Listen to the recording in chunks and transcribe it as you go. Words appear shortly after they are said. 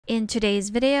In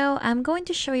today's video, I'm going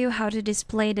to show you how to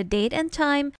display the date and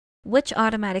time, which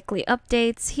automatically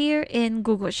updates here in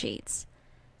Google Sheets.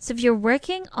 So if you're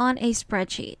working on a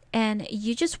spreadsheet and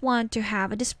you just want to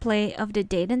have a display of the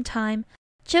date and time,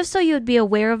 just so you'd be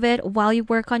aware of it while you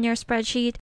work on your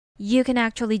spreadsheet, you can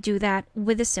actually do that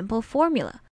with a simple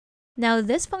formula. Now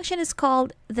this function is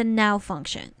called the now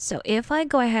function. So if I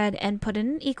go ahead and put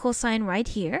in an equal sign right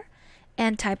here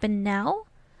and type in now,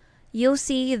 you'll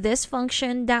see this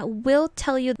function that will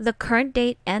tell you the current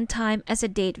date and time as a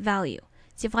date value.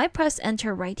 So if I press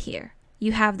enter right here,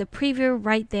 you have the preview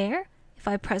right there. If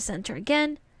I press enter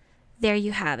again, there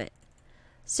you have it.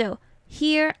 So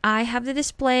here I have the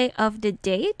display of the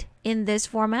date in this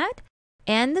format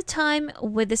and the time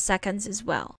with the seconds as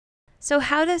well. So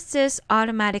how does this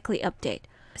automatically update?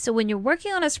 So when you're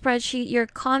working on a spreadsheet, you're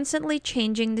constantly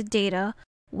changing the data,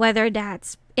 whether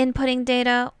that's inputting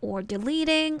data or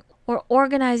deleting or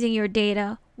organizing your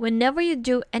data. Whenever you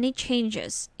do any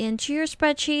changes into your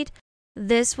spreadsheet,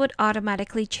 this would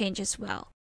automatically change as well.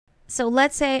 So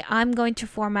let's say I'm going to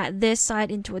format this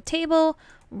side into a table,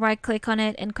 right click on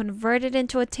it and convert it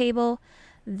into a table.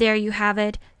 There you have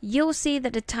it. You'll see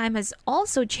that the time has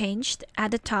also changed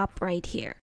at the top right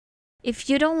here. If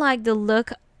you don't like the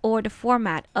look or the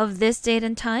format of this date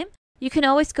and time, you can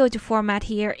always go to format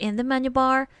here in the menu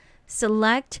bar,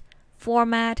 select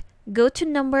format, go to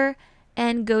number,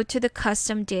 and go to the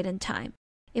custom date and time.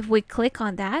 If we click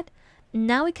on that,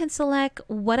 now we can select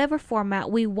whatever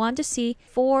format we want to see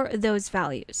for those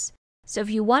values. So if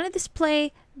you want to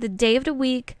display the day of the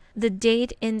week, the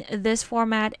date in this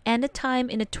format, and the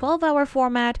time in a 12-hour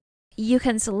format, you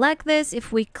can select this.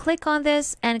 If we click on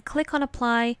this and click on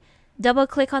apply, double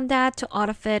click on that to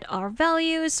auto-fit our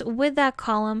values with that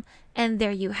column, and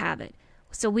there you have it.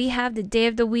 So we have the day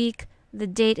of the week, the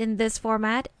date in this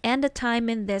format, and the time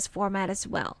in this format as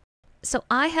well. So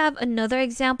I have another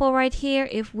example right here.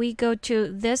 If we go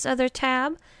to this other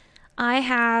tab, I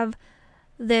have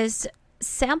this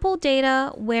sample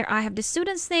data where I have the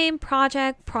student's name,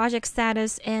 project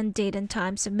status, and date and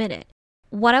time submitted.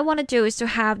 What I want to do is to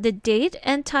have the date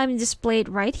and time displayed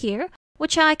right here,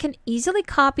 which I can easily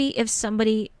copy if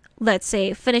somebody, let's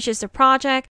say, finishes the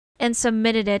project and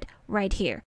submitted it right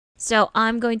here. So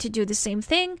I'm going to do the same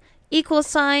thing, equal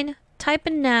sign, type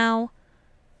in now,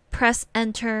 press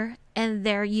enter, and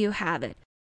there you have it.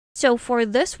 So for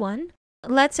this one,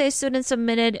 let's say students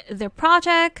submitted their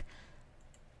project.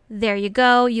 There you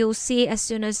go. You'll see as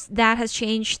soon as that has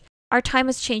changed, our time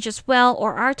has changed as well,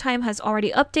 or our time has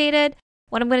already updated.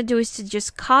 What I'm going to do is to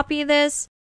just copy this,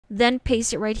 then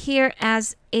paste it right here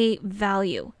as a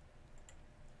value.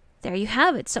 There you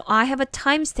have it. So I have a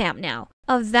timestamp now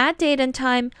of that date and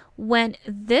time when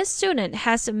this student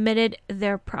has submitted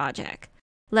their project.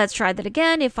 Let's try that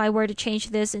again. If I were to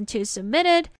change this into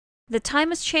submitted, the time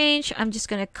has changed. I'm just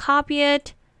going to copy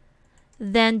it,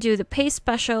 then do the paste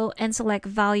special and select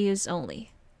values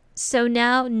only. So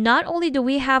now not only do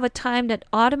we have a time that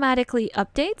automatically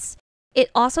updates, it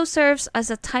also serves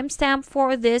as a timestamp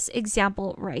for this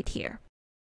example right here.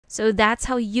 So that's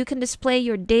how you can display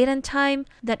your date and time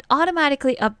that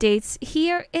automatically updates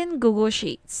here in Google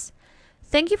Sheets.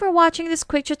 Thank you for watching this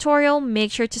quick tutorial.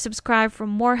 Make sure to subscribe for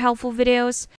more helpful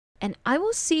videos, and I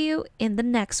will see you in the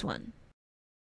next one.